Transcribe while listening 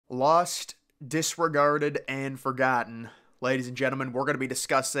Lost, disregarded, and forgotten. Ladies and gentlemen, we're going to be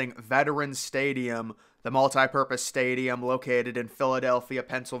discussing Veterans Stadium, the multi-purpose stadium located in Philadelphia,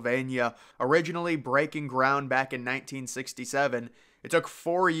 Pennsylvania, originally breaking ground back in 1967. It took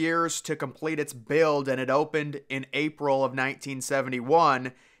 4 years to complete its build, and it opened in April of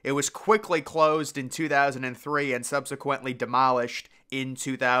 1971. It was quickly closed in 2003 and subsequently demolished in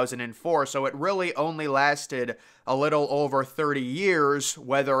 2004, so it really only lasted a little over 30 years.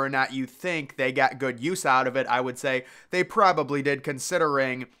 Whether or not you think they got good use out of it, I would say they probably did,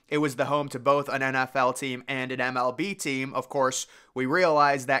 considering it was the home to both an NFL team and an MLB team. Of course, we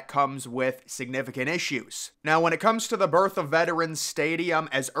realize that comes with significant issues. Now, when it comes to the birth of Veterans Stadium,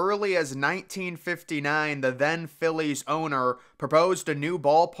 as early as 1959, the then Phillies owner proposed a new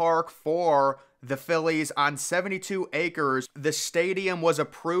ballpark for the Phillies on 72 acres. The stadium was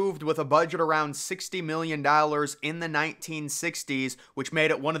approved with a budget around $60 million in the 1960s, which made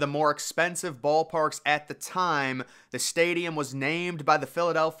it one of the more expensive ballparks at the time. The stadium was named by the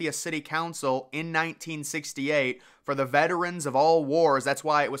Philadelphia City Council in 1968 for the veterans of all wars. That's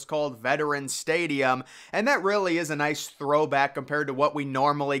why it was called Veterans Stadium, and that really is a nice throwback compared to what we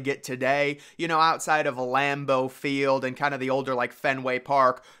normally get today. You know, outside of a Lambeau Field and kind of the older like Fenway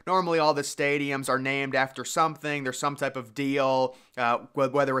Park, normally all the stadiums are named after something. There's some type of deal,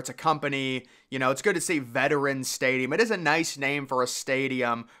 whether it's a company. You know, it's good to see Veterans Stadium. It is a nice name for a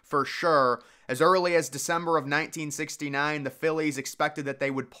stadium, for sure. As early as December of 1969, the Phillies expected that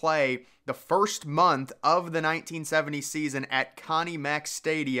they would play the first month of the 1970 season at Connie Mack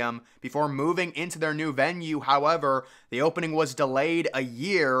Stadium before moving into their new venue. However, the opening was delayed a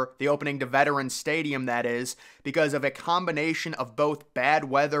year, the opening to Veterans Stadium, that is, because of a combination of both bad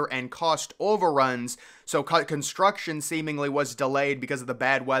weather and cost overruns. So construction seemingly was delayed because of the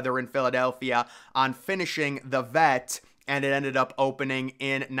bad weather in Philadelphia on finishing the Vet, and it ended up opening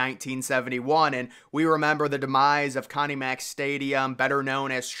in 1971. And we remember the demise of Connie Mack Stadium, better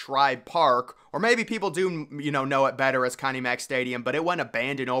known as Shrine Park, or maybe people do, know it better as Connie Mack Stadium, but it went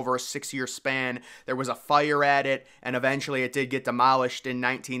abandoned over a 6-year span. There was a fire at it, and eventually it did get demolished in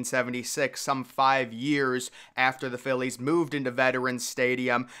 1976, some 5 years after the Phillies moved into Veterans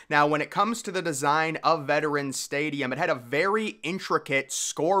Stadium. Now, when it comes to the design of Veterans Stadium, it had a very intricate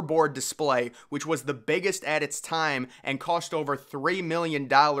scoreboard display, which was the biggest at its time and cost over $3 million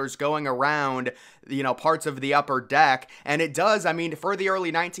going around, parts of the upper deck. And it does, for the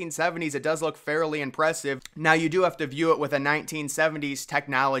early 1970s, it does look fairly impressive. Now, you do have to view it with a 1970s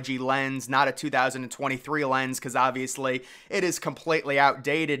technology lens, not a 2023 lens, because obviously it is completely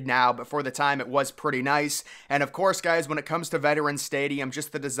outdated now, but for the time it was pretty nice. And of course, guys, when it comes to Veterans Stadium,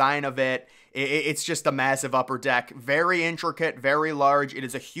 just the design of it, it's just a massive upper deck. Very intricate, very large. It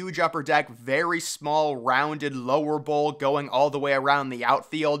is a huge upper deck, very small, rounded lower bowl going all the way around the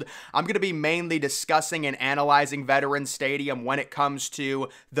outfield. I'm going to be mainly discussing and analyzing Veterans Stadium when it comes to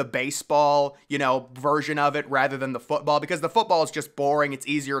the baseball, version of it rather than the football, because the football is just boring. It's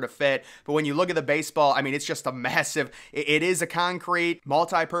easier to fit. But when you look at the baseball, it's just a massive, it is a concrete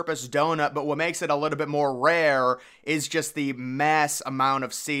multi-purpose donut, but what makes it a little bit more rare is just the mass amount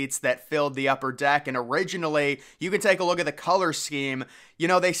of seats that filled the upper deck. And originally, you can take a look at the color scheme.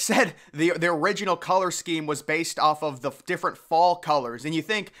 They said the original color scheme was based off of the different fall colors. And you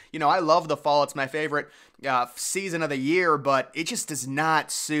think, I love the fall. It's my favorite season of the year, but it just does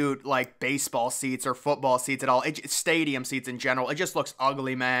not suit like baseball seats or football seats at all. Stadium seats in general. It just looks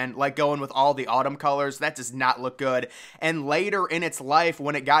ugly, man. Like going with all the autumn colors, that does not look good. And later in its life,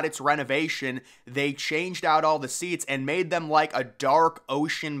 when it got its renovation, they changed out all the seats and made them like a dark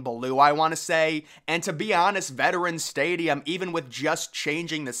ocean blue, I want to say. And to be honest, Veterans Stadium, even with just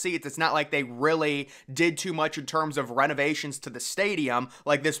changing the seats, it's not like they really did too much in terms of renovations to the stadium.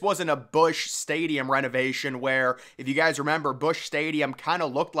 Like, this wasn't a Busch Stadium renovation, where, if you guys remember, Busch Stadium kind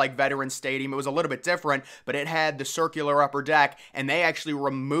of looked like Veterans Stadium. It was a little bit different, but it had the circular upper deck, and they actually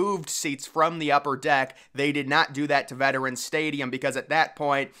removed seats from the upper deck. They did not do that to Veterans Stadium, because at that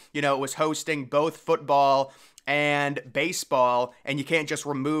point, it was hosting both football and baseball, and you can't just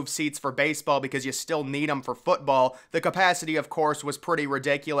remove seats for baseball because you still need them for football. The capacity, of course, was pretty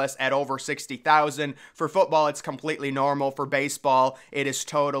ridiculous at over 60,000. For football, it's completely normal. For baseball, it is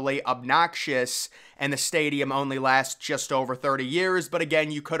totally obnoxious, and the stadium only lasts just over 30 years. But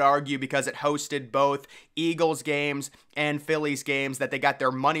again, you could argue, because it hosted both Eagles games and Phillies games, that they got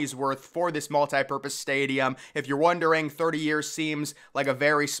their money's worth for this multi-purpose stadium. If you're wondering, 30 years seems like a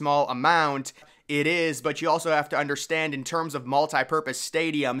very small amount. It is, but you also have to understand, in terms of multi-purpose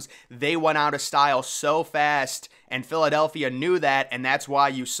stadiums, they went out of style so fast and Philadelphia knew that, and that's why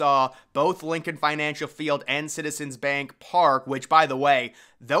you saw both Lincoln Financial Field and Citizens Bank Park, which, by the way,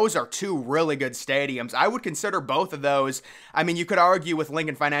 those are two really good stadiums. I would consider both of those. I mean, you could argue with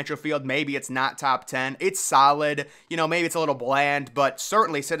Lincoln Financial Field, maybe it's not top 10. It's solid. You know, maybe it's a little bland, but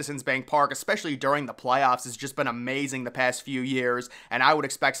certainly Citizens Bank Park, especially during the playoffs, has just been amazing the past few years, and I would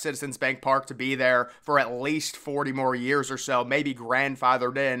expect Citizens Bank Park to be there for at least 40 more years or so, maybe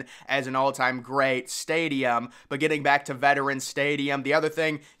grandfathered in as an all-time great stadium. But getting back to Veterans Stadium, the other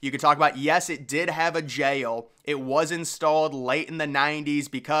thing you could talk about, yes, it did have a jail. It was installed late in the 90s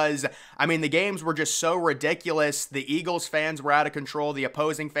because, I mean, the games were just so ridiculous. The Eagles fans were out of control. The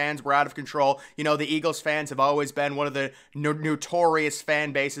opposing fans were out of control. You know, the Eagles fans have always been one of the notorious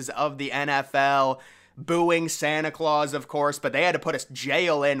fan bases of the NFL. Booing Santa Claus, of course, but they had to put a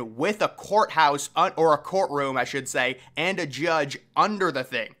jail in with a courthouse, or a courtroom, I should say, and a judge under the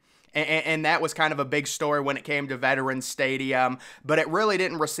thing. And that was kind of a big story when it came to Veterans Stadium, but it really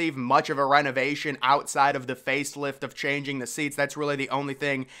didn't receive much of a renovation outside of the facelift of changing the seats. That's really the only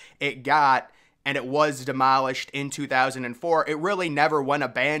thing it got, and it was demolished in 2004. It really never went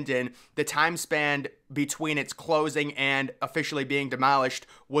abandoned. The time span between its closing and officially being demolished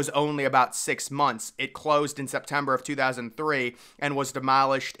was only about 6 months. It closed in September of 2003 and was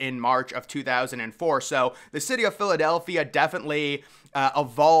demolished in March of 2004. So the city of Philadelphia definitely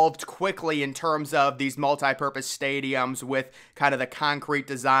evolved quickly in terms of these multi-purpose stadiums with kind of the concrete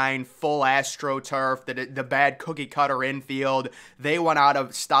design, full AstroTurf, the bad cookie-cutter infield. They went out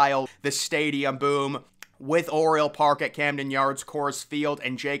of style. The stadium boom with Oriole Park at Camden Yards, Coors Field,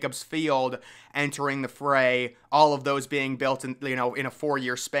 and Jacobs Field entering the fray, all of those being built in, in a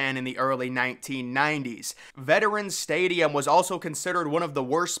 4-year span in the early 1990s. Veterans Stadium was also considered one of the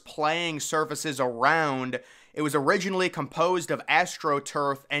worst playing surfaces around. It was originally composed of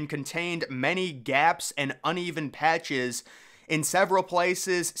AstroTurf and contained many gaps and uneven patches. In several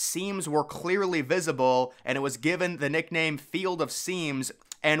places, seams were clearly visible, and it was given the nickname Field of Seams,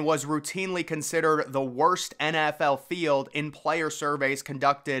 and was routinely considered the worst NFL field in player surveys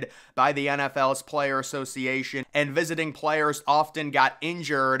conducted by the NFL's Player Association, and visiting players often got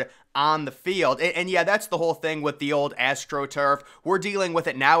injured on the field. And yeah, that's the whole thing with the old AstroTurf. We're dealing with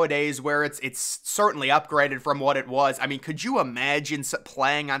it nowadays where it's certainly upgraded from what it was. I mean, could you imagine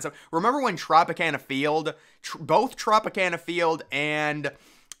playing on some... Remember when Tropicana Field, both Tropicana Field and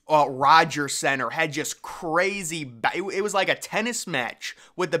Rogers Center had just crazy, it was like a tennis match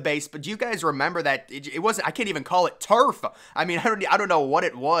with the base, but do you guys remember that? It wasn't, I can't even call it turf. I mean, I don't know what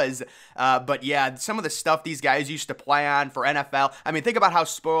it was, but yeah, some of the stuff these guys used to play on for NFL, I mean, think about how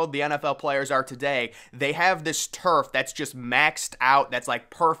spoiled the NFL players are today. They have this turf that's just maxed out, that's like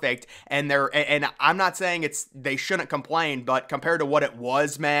perfect, and I'm not saying they shouldn't complain, but compared to what it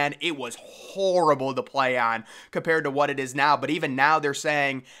was, man, it was horrible to play on compared to what it is now. But even now they're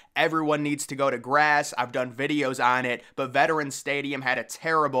saying everyone needs to go to grass. I've done videos on it, but Veterans Stadium had a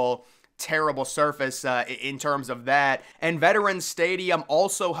terrible surface in terms of that. And Veterans Stadium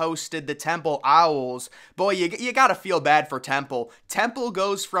also hosted the Temple Owls. Boy, you gotta feel bad for Temple. Temple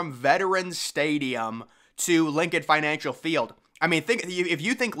goes from Veterans Stadium to Lincoln Financial Field. I mean, if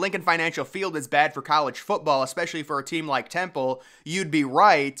you think Lincoln Financial Field is bad for college football, especially for a team like Temple, you'd be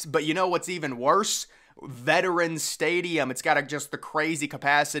right. But you know what's even worse? Veterans Stadium. It's got just the crazy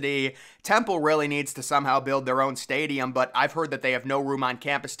capacity. Temple really needs to somehow build their own stadium, but I've heard that they have no room on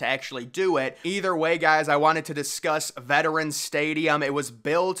campus to actually do it. Either way, guys, I wanted to discuss Veterans Stadium. It was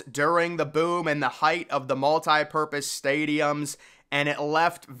built during the boom and the height of the multi-purpose stadiums, and it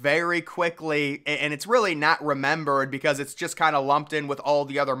left very quickly, and it's really not remembered because it's just kind of lumped in with all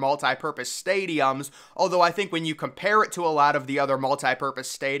the other multi-purpose stadiums, although I think when you compare it to a lot of the other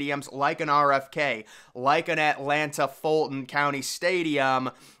multi-purpose stadiums, like an RFK, like an Atlanta Fulton County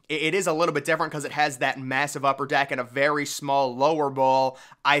Stadium, it is a little bit different because it has that massive upper deck and a very small lower bowl.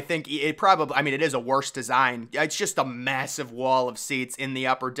 I think it probably, I mean, it is a worse design. It's just a massive wall of seats in the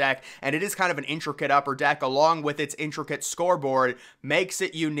upper deck, and it is kind of an intricate upper deck along with its intricate scoreboard, makes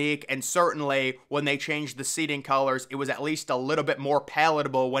it unique, and certainly when they changed the seating colors, it was at least a little bit more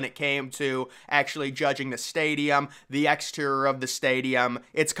palatable when it came to actually judging the stadium, the exterior of the stadium.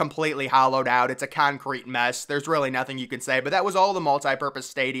 It's completely hollowed out. It's a concrete mess. There's really nothing you can say, but that was all the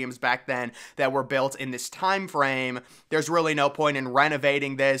multi-purpose stadiums back then that were built in this time frame. There's really no point in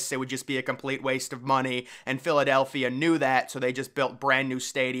renovating this. It would just be a complete waste of money, and Philadelphia knew that, so they just built brand new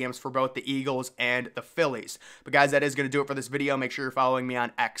stadiums for both the Eagles and the Phillies. But guys, that is going to do it for this video. Make sure you're following me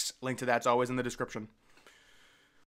on X. Link to that's always in the description.